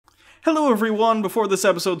Hello everyone, before this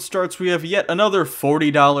episode starts we have yet another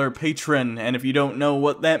 $40 patron, and if you don't know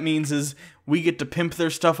what that means is we get to pimp their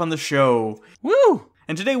stuff on the show. Woo!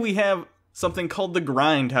 And today we have something called the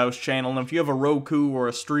Grindhouse channel, and if you have a Roku or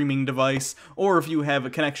a streaming device, or if you have a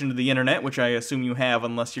connection to the internet, which I assume you have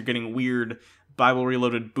unless you're getting weird Bible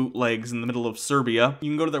Reloaded bootlegs in the middle of Serbia, you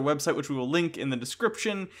can go to their website, which we will link in the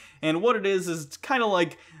description, and what it is it's kind of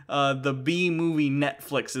like the B-movie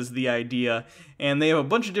Netflix is the idea, and they have a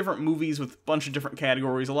bunch of different movies with a bunch of different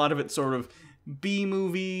categories. A lot of it's sort of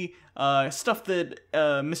B-movie, stuff that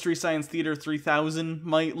Mystery Science Theater 3000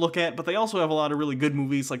 might look at, but they also have a lot of really good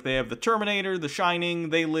movies, like they have The Terminator, The Shining,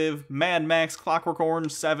 They Live, Mad Max, Clockwork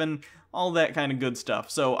Orange, Seven, all that kind of good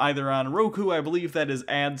stuff. So either on Roku, I believe that is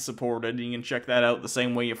ad-supported, you can check that out the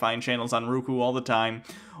same way you find channels on Roku all the time,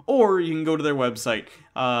 or you can go to their website,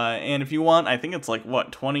 and if you want, I think it's like,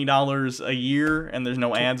 what, $20 a year, and there's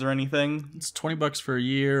no ads or anything? It's $20 for a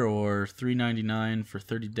year, or $3.99 for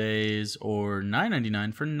 30 days, or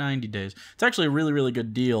 $9.99 for 90 days. It's actually a really, really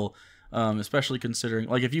good deal, especially considering,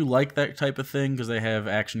 like, if you like that type of thing, because they have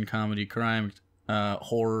action, comedy, crime,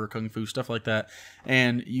 horror, kung fu, stuff like that,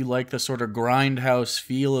 and you like the sort of grindhouse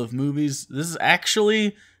feel of movies, this is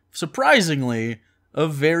actually, surprisingly, a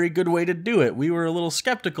very good way to do it. We were a little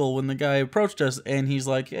skeptical when the guy approached us, and he's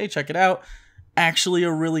like, hey, check it out. Actually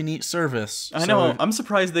a really neat service. I know, I'm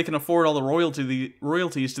surprised they can afford all the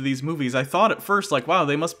royalties to these movies. I thought at first, like, wow,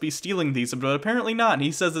 they must be stealing these, but apparently not.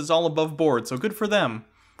 He says it's all above board, so good for them.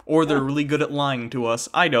 Or they're really good at lying to us.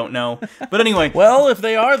 I don't know. But anyway. Well, if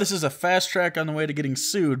they are, this is a fast track on the way to getting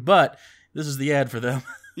sued, but this is the ad for them.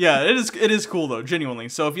 Yeah, it is cool, though, genuinely.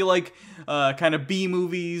 So if you like kind of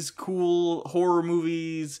B-movies, cool horror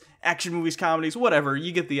movies, action movies, comedies, whatever,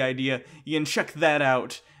 you get the idea. You can check that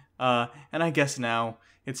out. And I guess now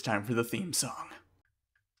it's time for the theme song.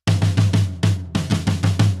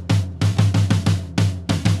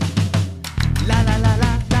 La la la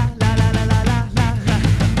la la la la la la la la.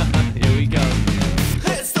 Here we go.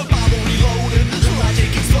 It's the Bible Reloaded, the logic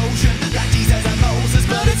explosion, like Jesus and Moses,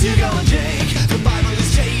 but it's Hugo and Jake. The Bible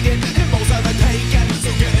is jaded, and most of the taken, so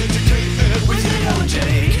get educated with Hugo and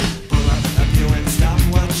Jake. Pull up you and stop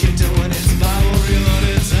what you're doing. It's Bible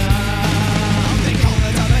Reloaded time. They call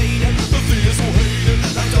it debated, the theists will hate it,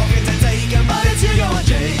 like talking to taken, but it's Hugo and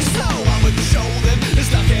Jake. So on with the show then,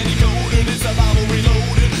 it's not candy coated, it's the Bible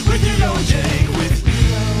Reloaded with Hugo and Jake. With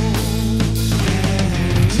Hugo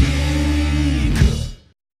and Jake.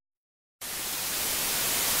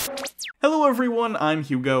 Hello, everyone. I'm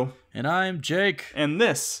Hugo. And I'm Jake. And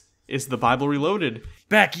this is the Bible Reloaded.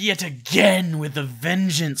 Back yet again with a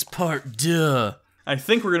Vengeance Part 2. I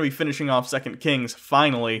think we're going to be finishing off 2 Kings,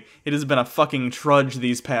 finally. It has been a fucking trudge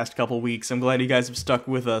these past couple weeks. I'm glad you guys have stuck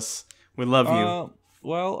with us. We love you.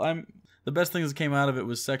 Well, the best things that came out of it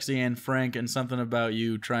was Sexy and Frank and something about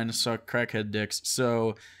you trying to suck crackhead dicks,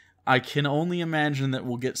 so I can only imagine that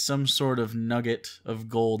we'll get some sort of nugget of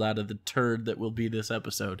gold out of the turd that will be this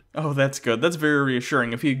episode. Oh, that's good. That's very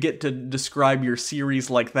reassuring. If you get to describe your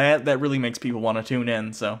series like that, that really makes people want to tune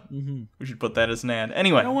in, so we should put that as an ad.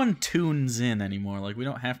 Anyway. No one tunes in anymore. Like, we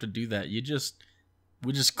don't have to do that. We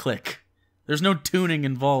just click. There's no tuning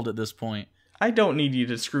involved at this point. I don't need you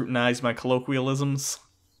to scrutinize my colloquialisms.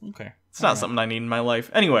 Okay. It's not something I need in my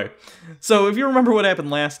life. Anyway, so if you remember what happened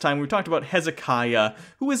last time, we talked about Hezekiah,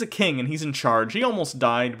 who is a king and he's in charge. He almost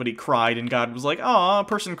died, but he cried, and God was like, aw, a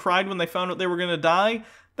person cried when they found out they were going to die?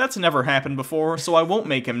 That's never happened before, so I won't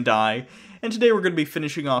make him die. And today we're going to be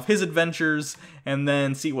finishing off his adventures, and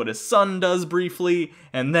then see what his son does briefly,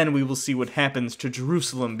 and then we will see what happens to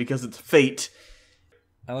Jerusalem, because it's fate.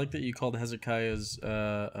 I like that you called Hezekiah's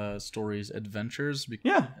stories adventures.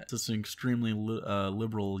 Yeah. It's an extremely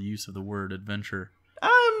liberal use of the word adventure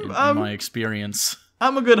in my experience.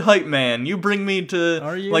 I'm a good hype man. You bring me to...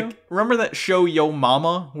 Are you? Like, remember that show Yo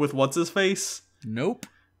Mama with What's-His-Face? Nope.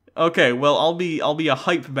 Okay, well, I'll be a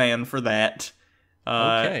hype man for that.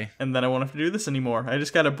 Okay. And then I won't have to do this anymore. I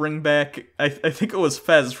just gotta bring back, I think it was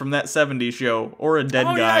Fez from that 70s show, or a dead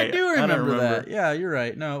guy. Yeah, I do remember, I don't remember that. Yeah, you're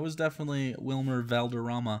right. No, it was definitely Wilmer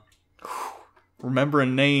Valderrama.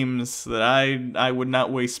 Remembering names that I would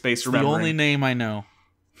not waste space remembering. The only name I know.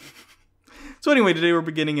 So anyway, today we're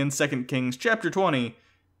beginning in 2 Kings chapter 20,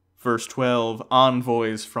 verse 12,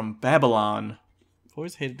 Envoys from Babylon. I've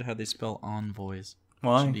always hated how they spell envoys.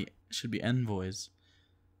 Why? It should be envoys.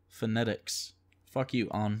 Phonetics. Fuck you,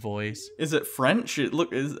 envoys. Is it French?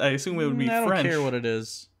 I assume it would be French. I don't care what it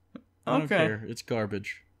is. I don't Okay. care. It's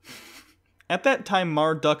garbage. At that time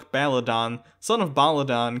Marduk Baladan, son of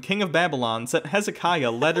Baladan, king of Babylon, sent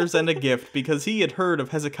Hezekiah letters and a gift because he had heard of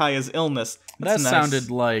Hezekiah's illness. That That's nice.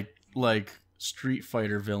 sounded like Street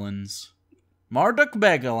Fighter villains. Marduk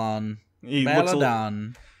Bagalon. He looks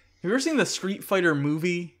Baladon. have you ever seen the Street Fighter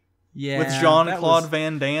movie Yeah. with Jean-Claude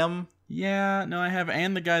Van Damme? Yeah, no, I have.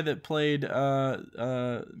 And the guy that played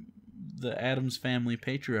the Addams Family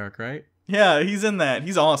patriarch, right? Yeah, he's in that.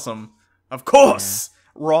 He's awesome. Of course!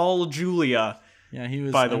 Yeah. Raul Julia. Yeah, he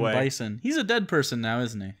was by the way. Bison. He's a dead person now,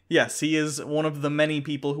 isn't he? Yes, he is one of the many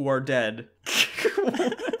people who are dead.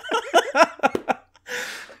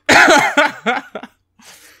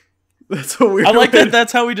 That's what we're I like that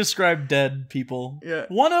that's how we describe dead people. Yeah.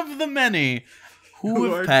 One of the many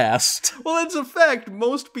who have passed. Well, that's a fact.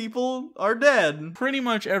 Most people are dead. Pretty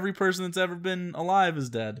much every person that's ever been alive is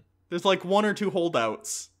dead. There's like 1 or 2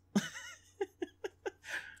 holdouts.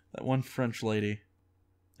 That one French lady.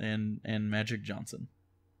 And Magic Johnson.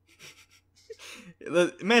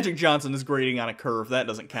 Magic Johnson is grading on a curve. That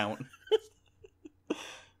doesn't count.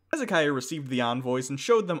 Hezekiah received the envoys and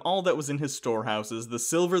showed them all that was in his storehouses, the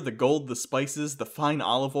silver, the gold, the spices, the fine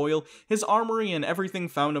olive oil, his armory, and everything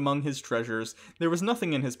found among his treasures. There was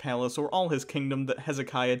nothing in his palace or all his kingdom that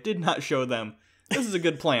Hezekiah did not show them. This is a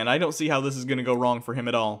good plan. I don't see how this is going to go wrong for him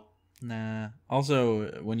at all. Nah.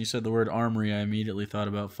 Also, when you said the word armory, I immediately thought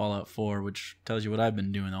about Fallout 4, which tells you what I've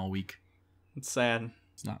been doing all week. It's sad.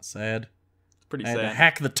 It's not sad. It's pretty I had sad. to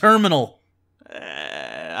hack the terminal.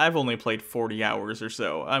 I've only played 40 hours or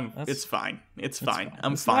so. It's fine. It's fine.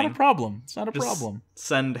 I'm it's fine. Not a problem. It's not a Just problem.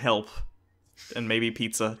 Send help. And maybe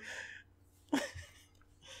pizza.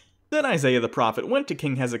 Then Isaiah the prophet went to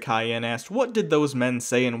King Hezekiah and asked, "What did those men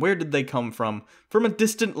say and where did they come from?" "From a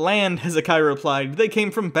distant land," Hezekiah replied. "They came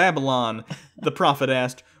from Babylon." The prophet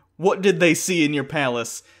asked, "What did they see in your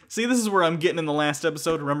palace?" See, this is where I'm getting in the last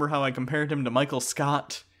episode. Remember how I compared him to Michael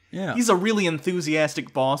Scott? Yeah. He's a really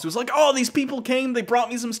enthusiastic boss who's like, "Oh, these people came, they brought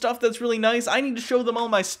me some stuff that's really nice, I need to show them all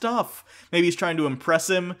my stuff." Maybe he's trying to impress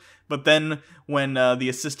him, but then when the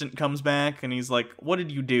assistant comes back and he's like, "What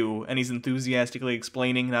did you do?" and he's enthusiastically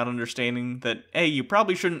explaining, not understanding that, hey, you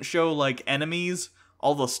probably shouldn't show, like, enemies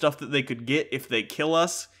all the stuff that they could get if they kill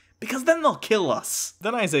us, because then they'll kill us.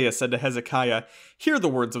 Then Isaiah said to Hezekiah, "Hear the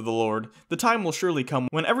words of the Lord. The time will surely come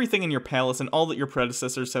when everything in your palace and all that your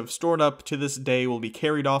predecessors have stored up to this day will be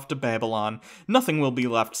carried off to Babylon. Nothing will be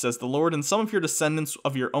left, says the Lord, and some of your descendants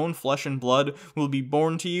of your own flesh and blood will be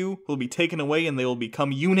born to you, will be taken away, and they will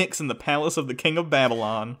become eunuchs in the palace of the king of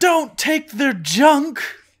Babylon." Don't take their junk!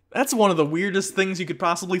 That's one of the weirdest things you could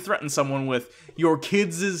possibly threaten someone with. Your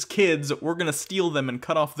kids' kids, we're gonna steal them and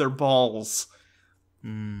cut off their balls.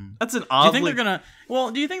 That's an oddly... Do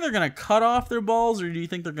you think they're gonna cut off their balls, or do you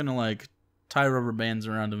think they're gonna, like, tie rubber bands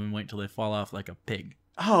around them and wait till they fall off like a pig?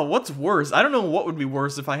 Oh, what's worse? I don't know what would be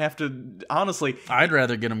worse if I have to... Honestly... I'd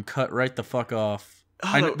rather get them cut right the fuck off.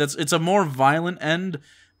 It's a more violent end,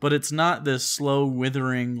 but it's not this slow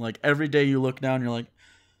withering, like, every day you look down, you're like,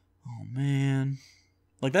 oh, man.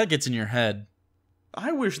 Like, that gets in your head.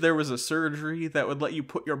 I wish there was a surgery that would let you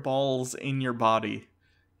put your balls in your body.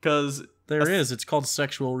 Because... There is. It's called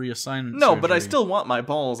sexual reassignment No, surgery. but I still want my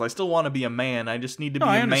balls. I still want to be a man. I just need to be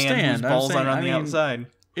a man whose balls are on the outside.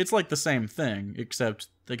 It's like the same thing, except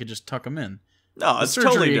they could just tuck them in. No, the it's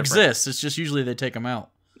surgery totally different. exists. It's just usually they take them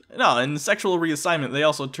out. No, in sexual reassignment, they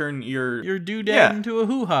also turn your doodad into a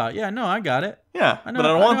hoo-ha. Yeah, no, I got it. Yeah, but I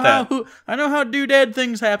don't want that. I know how doodad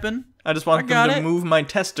things happen. I just want them to move my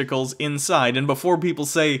testicles inside, and before people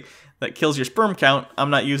say that kills your sperm count, I'm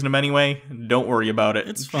not using them anyway. Don't worry about it.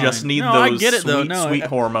 It's fine. Just need I those get it, sweet, though. sweet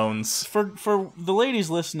hormones. For the ladies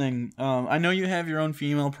listening, I know you have your own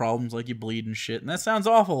female problems, like you bleed and shit, and that sounds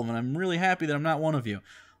awful, and I'm really happy that I'm not one of you.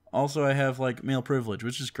 Also, I have, like, male privilege,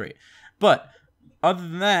 which is great. But other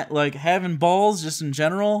than that, like, having balls just in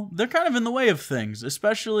general, they're kind of in the way of things,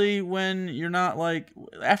 especially when you're not, like,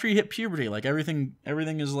 after you hit puberty, like, everything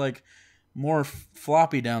is, like, more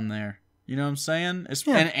floppy down there. You know what I'm saying?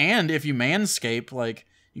 Yeah. And if you manscape, like,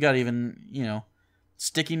 you got even, you know,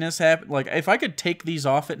 stickiness happen. Like, if I could take these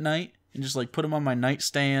off at night and just, like, put them on my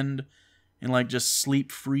nightstand and, like, just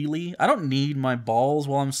sleep freely. I don't need my balls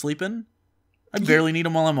while I'm sleeping. I barely need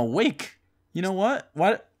them while I'm awake. You know what?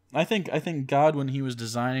 I think God, when he was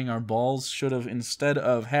designing our balls, should have, instead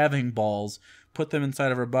of having balls, put them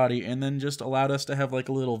inside of our body and then just allowed us to have, like,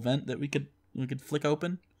 a little vent that we could flick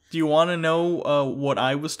open. Do you want to know what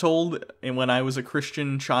I was told when I was a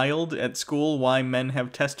Christian child at school, why men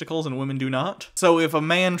have testicles and women do not? So if a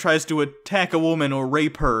man tries to attack a woman or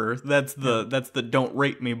rape her, that's the don't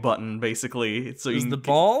rape me button, basically. So the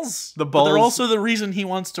balls? The balls. But they're also the reason he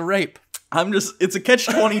wants to rape. It's a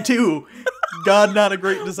catch-22. God, not a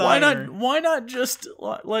great designer. Why not just,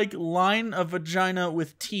 like, line a vagina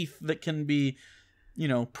with teeth that can be,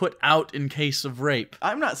 put out in case of rape.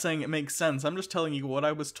 I'm not saying it makes sense. I'm just telling you what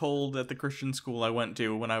I was told at the Christian school I went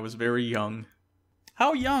to when I was very young.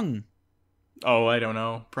 How young? Oh, I don't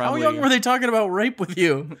know. Probably. How young were they talking about rape with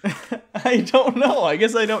you? I don't know. I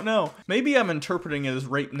guess I don't know. Maybe I'm interpreting it as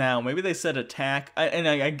rape now. Maybe they said attack. I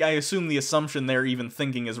assume the assumption they're even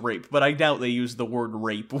thinking is rape, but I doubt they used the word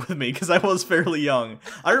rape with me because I was fairly young.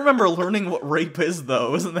 I remember learning what rape is,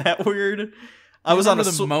 though. Isn't that weird? I was on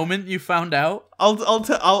the moment you found out.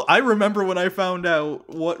 I remember when I found out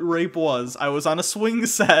what rape was. I was on a swing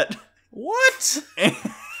set. What?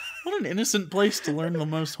 What an innocent place to learn the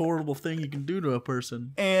most horrible thing you can do to a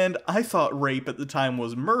person. And I thought rape at the time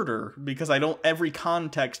was murder, because every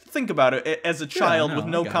context, think about it, as a child with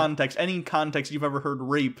no context, any context you've ever heard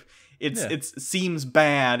rape, it seems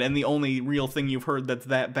bad, and the only real thing you've heard that's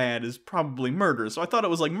that bad is probably murder. So I thought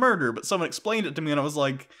it was like murder, but someone explained it to me, and I was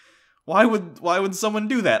like, why would someone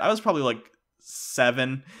do that? I was probably like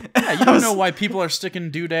 7. Yeah, you don't know why people are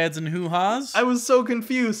sticking doodads and hoo-has? I was so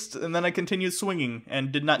confused, and then I continued swinging,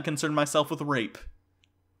 and did not concern myself with rape.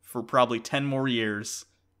 For probably 10 more years.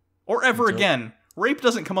 Or ever again. Rape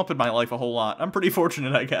doesn't come up in my life a whole lot. I'm pretty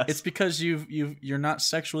fortunate, I guess. It's because you're not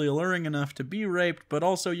sexually alluring enough to be raped, but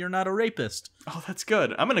also you're not a rapist. Oh, that's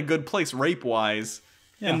good. I'm in a good place rape-wise.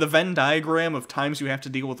 Yeah. In the Venn diagram of times you have to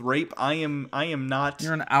deal with rape, I am not...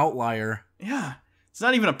 You're an outlier. Yeah. It's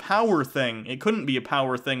not even a power thing. It couldn't be a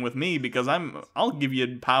power thing with me because I'll give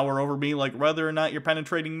you power over me, like whether or not you're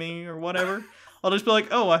penetrating me or whatever. I'll just be like,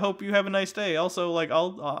 oh, I hope you have a nice day. Also, like,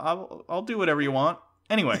 I'll do whatever you want.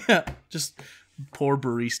 Anyway. Yeah, just poor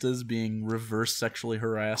baristas being reverse sexually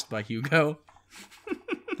harassed by Hugo.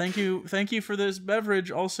 Thank you for this beverage.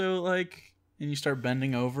 Also, like, and you start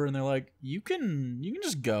bending over, and they're like, you can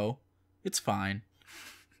just go. It's fine.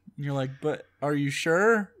 And you're like, but are you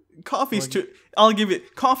sure? Coffee's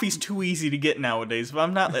too easy to get nowadays. If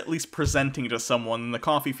I'm not at least presenting to someone, then the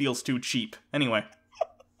coffee feels too cheap. Anyway.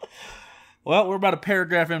 Well, we're about a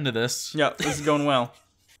paragraph into this. Yeah, this is going well.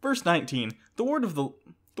 Verse 19. The word of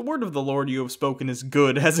the Lord you have spoken is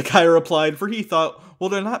good, Hezekiah replied, for he thought, will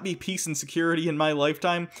there not be peace and security in my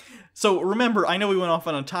lifetime? So remember, I know we went off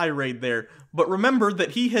on a tirade there, but remember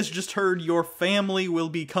that he has just heard your family will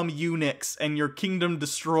become eunuchs and your kingdom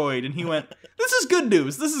destroyed, and he went, this is good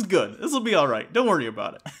news, this is good, this will be alright, don't worry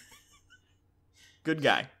about it. Good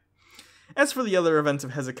guy. As for the other events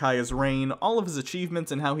of Hezekiah's reign, all of his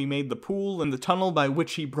achievements and how he made the pool and the tunnel by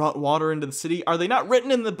which he brought water into the city, are they not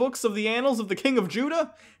written in the books of the annals of the king of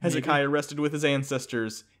Judah? Hezekiah rested with his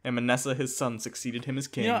ancestors, and Manasseh his son succeeded him as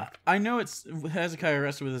king. Yeah, I know it's Hezekiah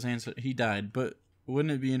rested with his ancestors. He died, but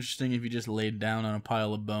wouldn't it be interesting if he just laid down on a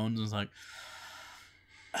pile of bones and was like,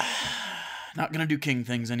 not gonna do king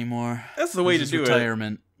things anymore. That's the way to do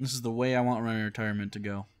retirement. This is the way I want my retirement to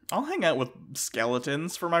go. I'll hang out with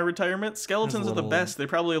skeletons for my retirement. Skeletons are the best. They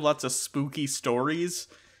probably have lots of spooky stories.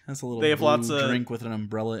 That's a little blue drink with an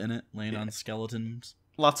umbrella in it, laying on skeletons.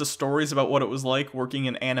 Lots of stories about what it was like working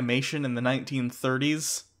in animation in the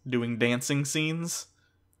 1930s, doing dancing scenes.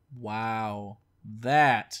 Wow,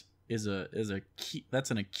 that's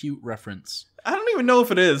an acute reference. I don't even know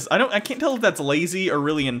if it is. I can't tell if that's lazy or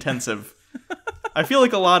really intensive. I feel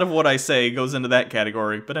like a lot of what I say goes into that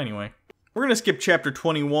category, but anyway. We're going to skip chapter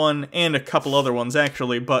 21 and a couple other ones,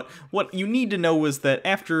 actually, but what you need to know is that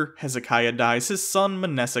after Hezekiah dies, his son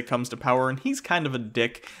Manasseh comes to power, and he's kind of a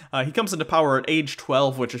dick. He comes into power at age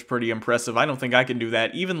 12, which is pretty impressive. I don't think I can do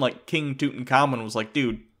that. Even, like, King Tutankhamun was like,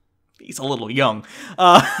 dude, he's a little young.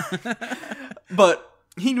 But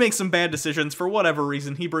he makes some bad decisions for whatever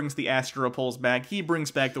reason. He brings the Astropoles back. He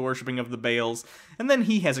brings back the worshipping of the Baals. And then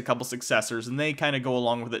he has a couple successors, and they kind of go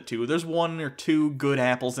along with it too. There's 1 or 2 good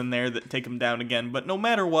apples in there that take him down again, but no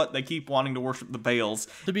matter what, they keep wanting to worship the Baals.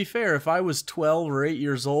 To be fair, if I was 12 or 8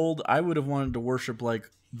 years old, I would have wanted to worship, like,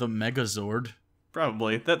 the Megazord.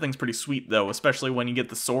 Probably. That thing's pretty sweet, though, especially when you get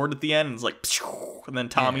the sword at the end, and it's like, and then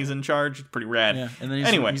Tommy's in charge. It's pretty rad. Yeah, and then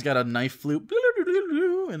he's got a knife flute,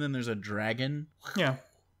 and then there's a dragon. Yeah.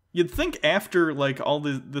 You'd think after, like, all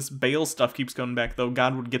this Baal stuff keeps coming back, though,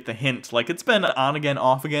 God would get the hint. Like, it's been on again,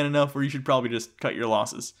 off again enough where you should probably just cut your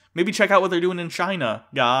losses. Maybe check out what they're doing in China,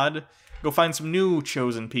 God. Go find some new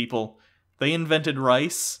chosen people. They invented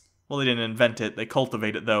rice. Well, they didn't invent it. They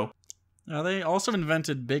cultivate it, though. They also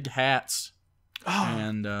invented big hats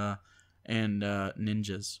and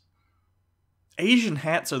ninjas. Asian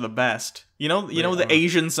hats are the best. You know the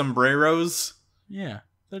Asian sombreros? Yeah.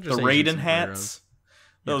 They're just the Raiden hats?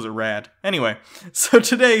 Those are rad. Anyway, so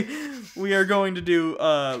today we are going to do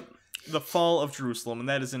the fall of Jerusalem, and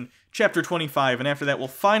that is in chapter 25, and after that we'll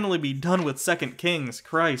finally be done with 2 Kings.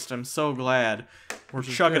 Christ, I'm so glad. We're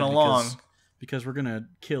chugging along. because we're gonna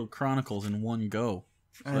kill Chronicles in one go.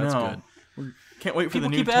 So that's good. Can't wait for the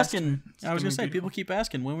New People keep Testament. asking. I was gonna say, people keep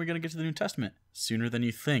asking when we're gonna get to the New Testament. Sooner than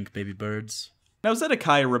you think, baby birds. Now,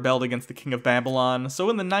 Zedekiah rebelled against the king of Babylon, so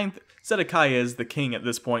in the 9th... Zedekiah is the king at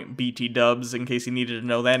this point, BT dubs, in case you needed to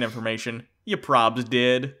know that information. You probs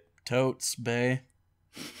did. Totes, bae.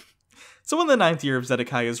 So in the 9th year of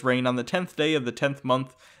Zedekiah's reign, on the 10th day of the 10th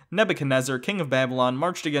month, Nebuchadnezzar, king of Babylon,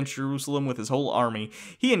 marched against Jerusalem with his whole army.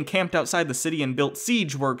 He encamped outside the city and built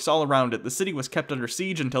siege works all around it. The city was kept under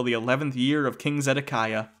siege until the 11th year of King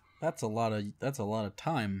Zedekiah. That's a lot of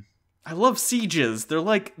time. I love sieges. They're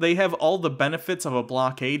like, they have all the benefits of a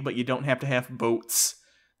blockade, but you don't have to have boats.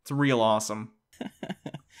 It's real awesome.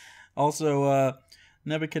 Also,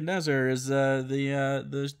 Nebuchadnezzar is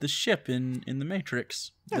the ship in the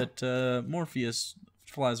Matrix that Morpheus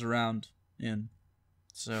flies around in.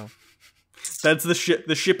 So that's the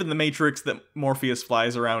ship in the Matrix that Morpheus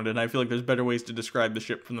flies around in. I feel like there's better ways to describe the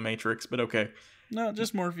ship from the Matrix, but okay. No,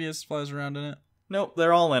 just Morpheus flies around in it. Nope,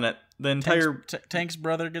 they're all in it. The entire Tank's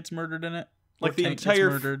brother gets murdered in it. Like the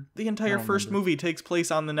entire first movie takes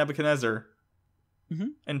place on the Nebuchadnezzar. Mm-hmm.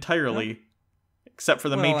 Entirely. Yeah. Except for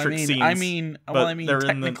the Matrix scenes. I mean,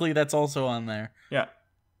 technically that's also on there. Yeah.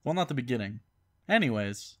 Well, not the beginning.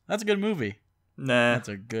 Anyways, that's a good movie. Nah. That's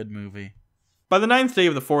a good movie. By the 9th day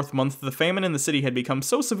of the 4th month, the famine in the city had become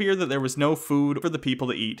so severe that there was no food for the people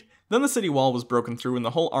to eat. Then the city wall was broken through, and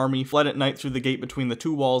the whole army fled at night through the gate between the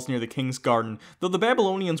two walls near the king's garden. Though the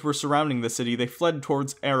Babylonians were surrounding the city, they fled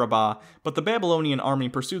towards Arabah. But the Babylonian army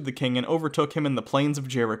pursued the king and overtook him in the plains of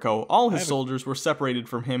Jericho. All his soldiers were separated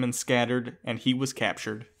from him and scattered, and he was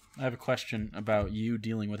captured. I have a question about you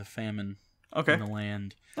dealing with a famine in the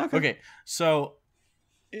land. Okay, so...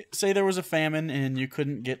 say there was a famine and you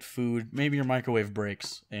couldn't get food. Maybe your microwave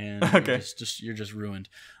breaks and you're just ruined.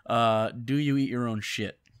 Do you eat your own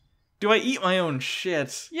shit? Do I eat my own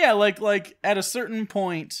shit? Yeah, like at a certain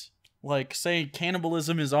point, like say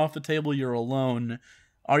cannibalism is off the table, you're alone.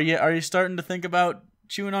 Are you starting to think about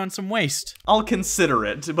chewing on some waste? I'll consider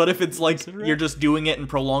it, but if it's like you're just doing it and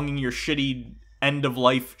prolonging your shitty end of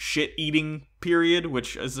life shit eating period,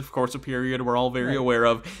 which is of course a period we're all very aware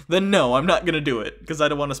of, then no, I'm not gonna do it, because I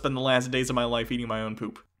don't want to spend the last days of my life eating my own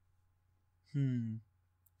poop.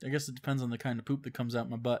 I guess it depends on the kind of poop that comes out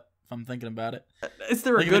my butt, if I'm thinking about it. Is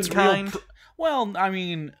there a good kind? Well, I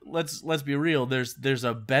mean, let's be real, there's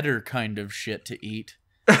a better kind of shit to eat.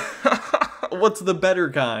 What's the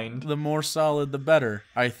better kind? The more solid, the better,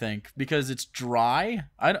 I think, because it's dry.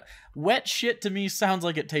 Wet shit to me sounds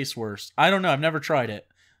like it tastes worse. I don't know. I've never tried it.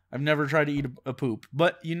 I've never tried to eat a poop.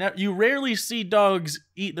 But you rarely see dogs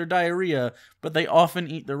eat their diarrhea, but they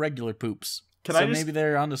often eat their regular poops. Maybe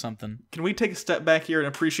they're onto something. Can we take a step back here and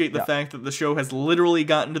appreciate the fact that the show has literally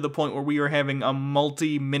gotten to the point where we are having a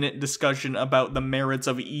multi-minute discussion about the merits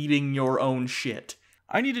of eating your own shit?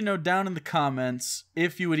 I need to know down in the comments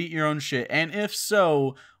if you would eat your own shit, and if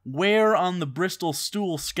so, where on the Bristol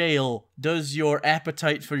stool scale does your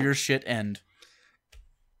appetite for your shit end?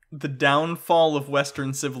 The downfall of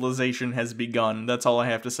Western civilization has begun. That's all I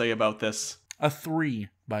have to say about this. A 3,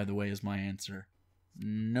 by the way, is my answer.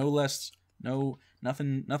 No less,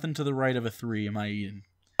 nothing to the right of a 3 am I eating.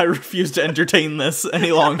 I refuse to entertain this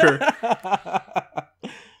any longer.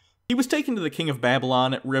 He was taken to the king of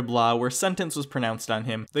Babylon at Riblah, where sentence was pronounced on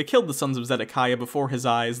him. They killed the sons of Zedekiah before his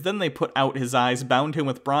eyes, then they put out his eyes, bound him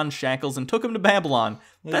with bronze shackles, and took him to Babylon.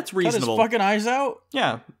 That's reasonable. Cut his fucking eyes out?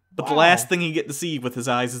 Yeah, but the last thing you get to see with his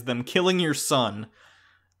eyes is them killing your son.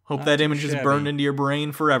 Hope that image is burned into your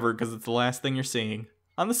brain forever, because it's the last thing you're seeing.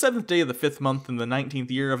 On the 7th day of the 5th month in the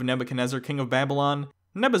 19th year of Nebuchadnezzar, king of Babylon,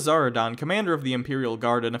 Nebuzaradan, commander of the imperial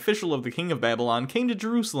guard and official of the king of Babylon, came to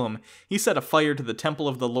Jerusalem. He set a fire to the temple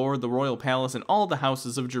of the Lord, the royal palace, and all the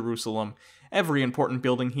houses of Jerusalem. Every important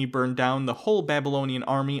building he burned down. The whole Babylonian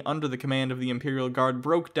army, under the command of the imperial guard,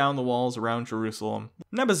 broke down the walls around Jerusalem.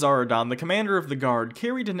 Nebuzaradan, the commander of the guard,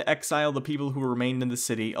 carried into exile the people who remained in the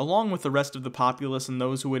city, along with the rest of the populace and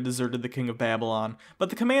those who had deserted the king of Babylon. But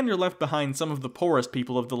the commander left behind some of the poorest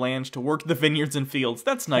people of the land to work the vineyards and fields.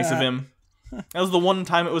 That's nice of him. That was the one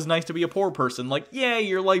time it was nice to be a poor person. Like, yeah,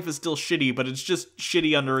 your life is still shitty, but it's just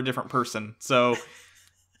shitty under a different person. So,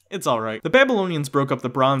 it's alright. The Babylonians broke up the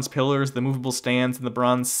bronze pillars, the movable stands, and the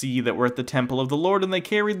bronze sea that were at the temple of the Lord, and they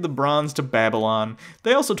carried the bronze to Babylon.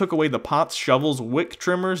 They also took away the pots, shovels, wick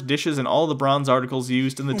trimmers, dishes, and all the bronze articles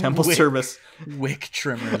used in the temple service. Wick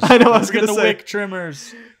trimmers. I know, I was gonna say. Wick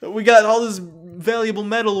trimmers. We got all this valuable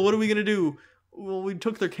metal, what are we gonna do? Well, we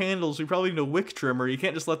took their candles. We probably need a wick trimmer. You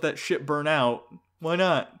can't just let that shit burn out. Why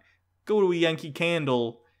not? Go to a Yankee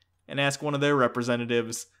Candle and ask one of their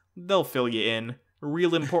representatives. They'll fill you in.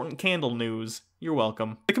 Real important candle news. You're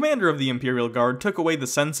welcome. The commander of the Imperial Guard took away the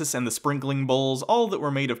census and the sprinkling bowls, all that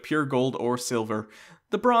were made of pure gold or silver.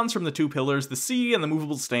 The bronze from the 2 pillars, the sea, and the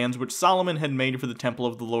movable stands which Solomon had made for the temple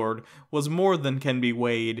of the Lord was more than can be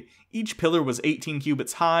weighed. Each pillar was 18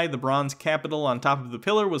 cubits high, the bronze capital on top of the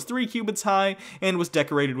pillar was 3 cubits high, and was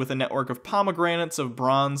decorated with a network of pomegranates of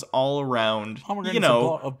bronze all around. Pomegranates You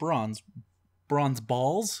know, of bronze. Bronze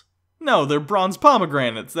balls? no, they're bronze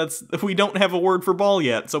pomegranates. We don't have a word for ball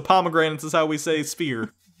yet, so pomegranates is how we say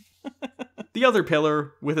sphere. The other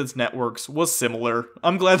pillar, with its networks, was similar.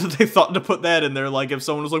 I'm glad that they thought to put that in there, like if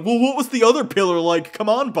someone was like, well, what was the other pillar like? Come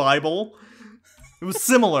on, Bible. It was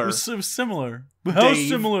similar. It was similar. How Dave.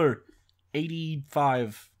 similar?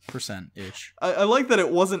 85%-ish. I like that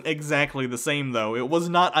it wasn't exactly the same, though. It was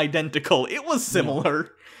not identical. It was similar. Yeah.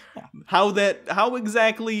 How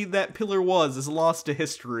exactly that pillar was is lost to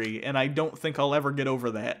history, and I don't think I'll ever get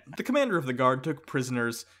over that. The commander of the guard took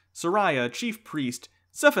prisoners Sariah, chief priest,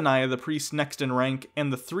 Zephaniah, the priest next in rank,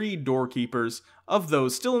 and the 3 doorkeepers. Of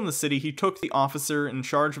those still in the city, he took the officer in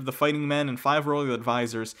charge of the fighting men and 5 royal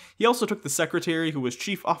advisors. He also took the secretary, who was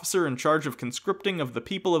chief officer in charge of conscripting of the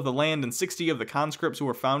people of the land, and 60 of the conscripts who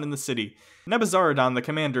were found in the city. Nebuzaradan, the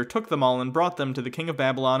commander, took them all and brought them to the king of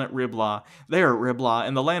Babylon at Riblah. There at Riblah,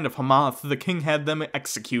 in the land of Hamath, the king had them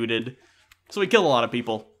executed. So he killed a lot of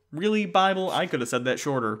people. Really, Bible? I could have said that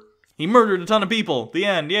shorter. He murdered a ton of people. The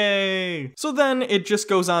end. Yay! So then it just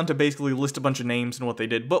goes on to basically list a bunch of names and what they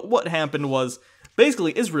did. But what happened was,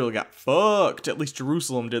 basically, Israel got fucked. At least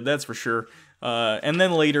Jerusalem did, that's for sure. And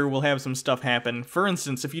then later we'll have some stuff happen. For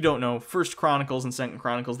instance, if you don't know, First Chronicles and Second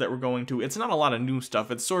Chronicles that we're going to, it's not a lot of new stuff.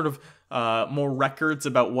 It's sort of more records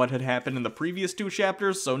about what had happened in the previous 2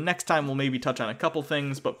 chapters. So next time we'll maybe touch on a couple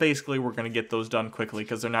things, but basically we're going to get those done quickly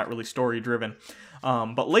because they're not really story driven.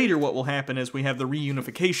 But later what will happen is we have the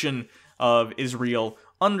reunification of Israel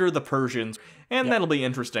under the Persians, and that'll be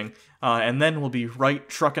interesting. And then we'll be right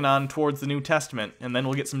trucking on towards the New Testament, and then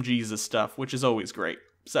we'll get some Jesus stuff, which is always great.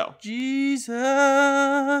 So Jesus!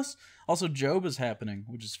 Also, Job is happening,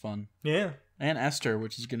 which is fun. yeah. And Esther,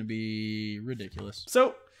 which is going to be ridiculous.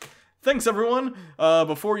 So, thanks everyone.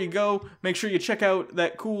 Before you go, make sure you check out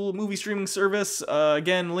that cool movie streaming service.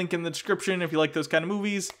 Again, link in the description if you like those kind of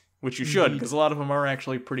movies, which you should, because a lot of them are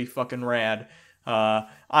actually pretty fucking rad. I,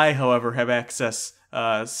 however, have access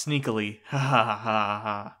sneakily. Ha ha ha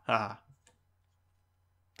ha ha.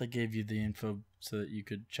 They gave you the info so that you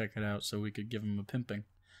could check it out so we could give them a pimping.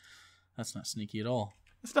 That's not sneaky at all.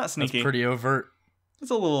 It's not sneaky. That's pretty overt.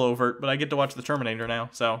 It's a little overt, but I get to watch The Terminator now,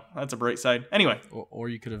 so that's a bright side. Anyway. Or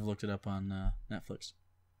you could have looked it up on Netflix.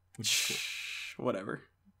 Which is cool. Whatever.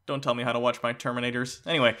 Don't tell me how to watch my Terminators.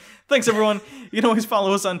 Anyway, thanks everyone. You can always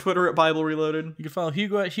follow us on Twitter at Bible Reloaded. You can follow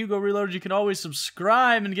Hugo at Hugo Reloaded. You can always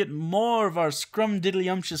subscribe and get more of our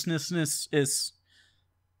scrum-diddly-umptiousness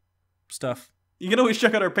stuff. You can always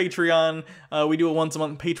check out our Patreon. We do a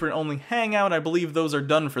once-a-month patron-only hangout. I believe those are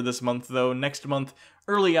done for this month, though. Next month,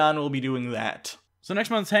 early on, we'll be doing that. So next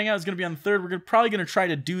month's hangout is going to be on the 3rd. We're probably going to try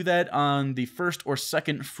to do that on the 1st or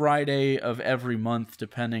 2nd Friday of every month,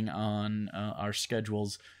 depending on our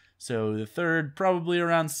schedules. So the 3rd, probably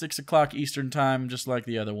around 6 o'clock Eastern time, just like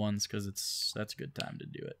the other ones, because that's a good time to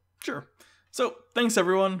do it. Sure. So, thanks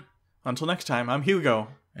everyone. Until next time, I'm Hugo.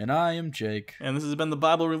 And I am Jake. And this has been the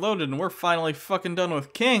Bible Reloaded, and we're finally fucking done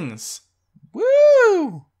with Kings.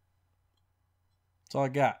 Woo! That's all I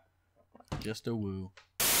got. Just a woo.